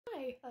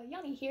Hi,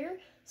 Yanni here.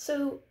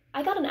 So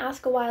I got an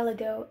ask a while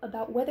ago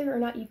about whether or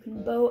not you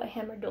can bow a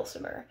hammered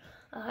dulcimer,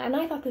 and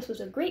I thought this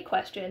was a great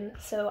question,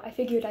 so I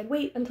figured I'd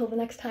wait until the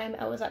next time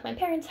I was at my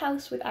parents'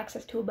 house with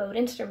access to a bowed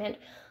instrument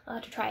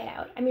to try it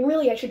out. I mean,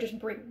 really, I should just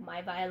bring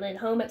my violin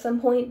home at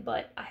some point,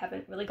 but I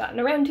haven't really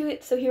gotten around to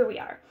it, so here we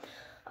are.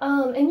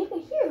 And you can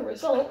hear the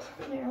result.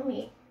 Here, let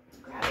me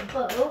grab a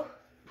bow.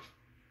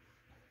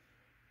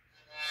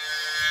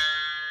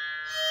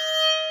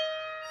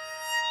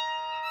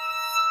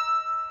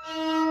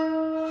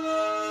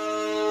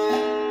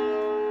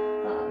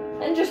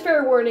 And just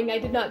fair warning, I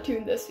did not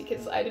tune this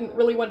because I didn't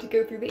really want to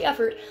go through the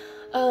effort.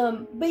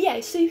 But yeah,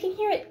 so you can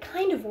hear it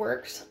kind of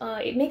works.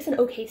 It makes an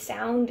okay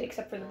sound,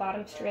 except for the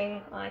bottom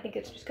string. I think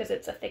it's just because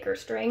it's a thicker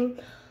string.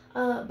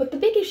 But the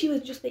big issue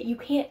is just that you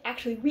can't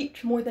actually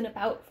reach more than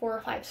about 4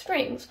 or 5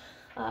 strings,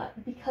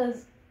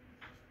 because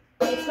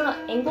it's not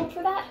angled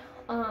for that.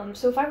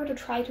 So if I were to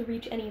try to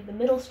reach any of the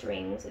middle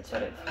strings, it's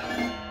sort of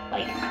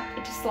like,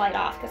 it just slide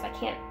off because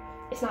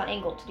it's not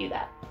angled to do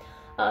that.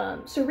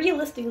 So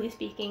realistically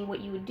speaking, what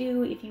you would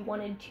do if you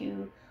wanted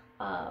to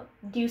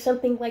do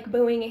something like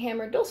bowing a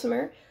hammered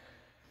dulcimer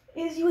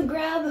is you would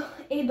grab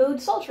a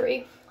bowed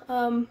psaltery,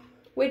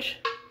 which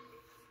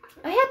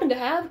I happen to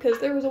have because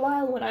there was a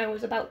while when I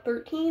was about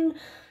 13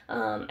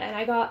 and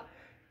I got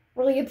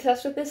really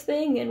obsessed with this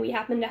thing, and we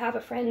happened to have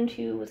a friend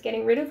who was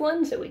getting rid of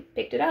one, so we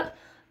picked it up.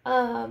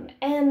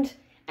 And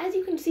as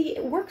you can see,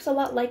 it works a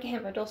lot like a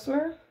hammered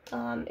dulcimer.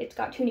 It's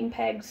got tuning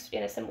pegs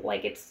in a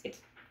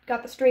it's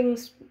got the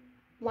strings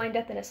lined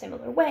up in a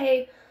similar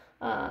way,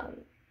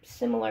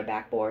 similar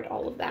backboard,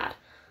 all of that.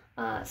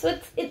 So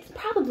it's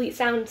probably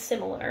sounds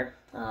similar.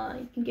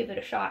 You can give it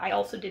a shot. I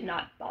also did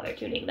not bother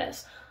tuning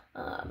this.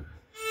 But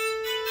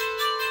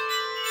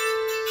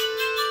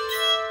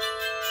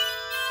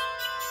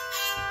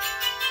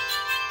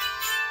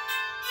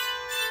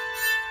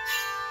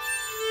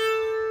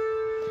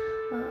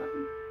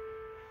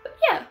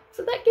yeah,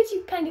 so that gives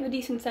you kind of a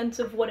decent sense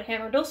of what a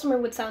hammered dulcimer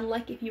would sound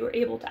like if you were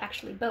able to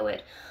actually bow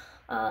it.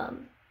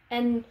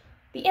 And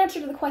the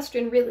answer to the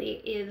question really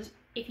is,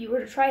 if you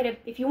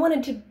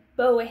wanted to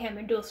bow a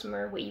hammered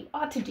dulcimer, what you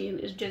ought to do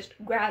is just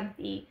grab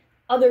the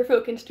other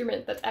folk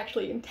instrument that's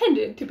actually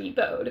intended to be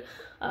bowed,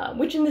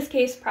 which in this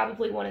case,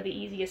 probably one of the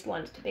easiest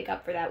ones to pick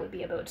up for that would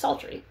be a bowed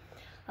psaltery.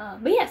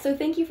 But yeah, so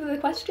thank you for the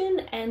question,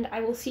 and I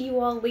will see you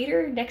all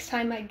later next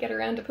time I get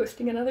around to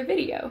posting another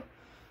video.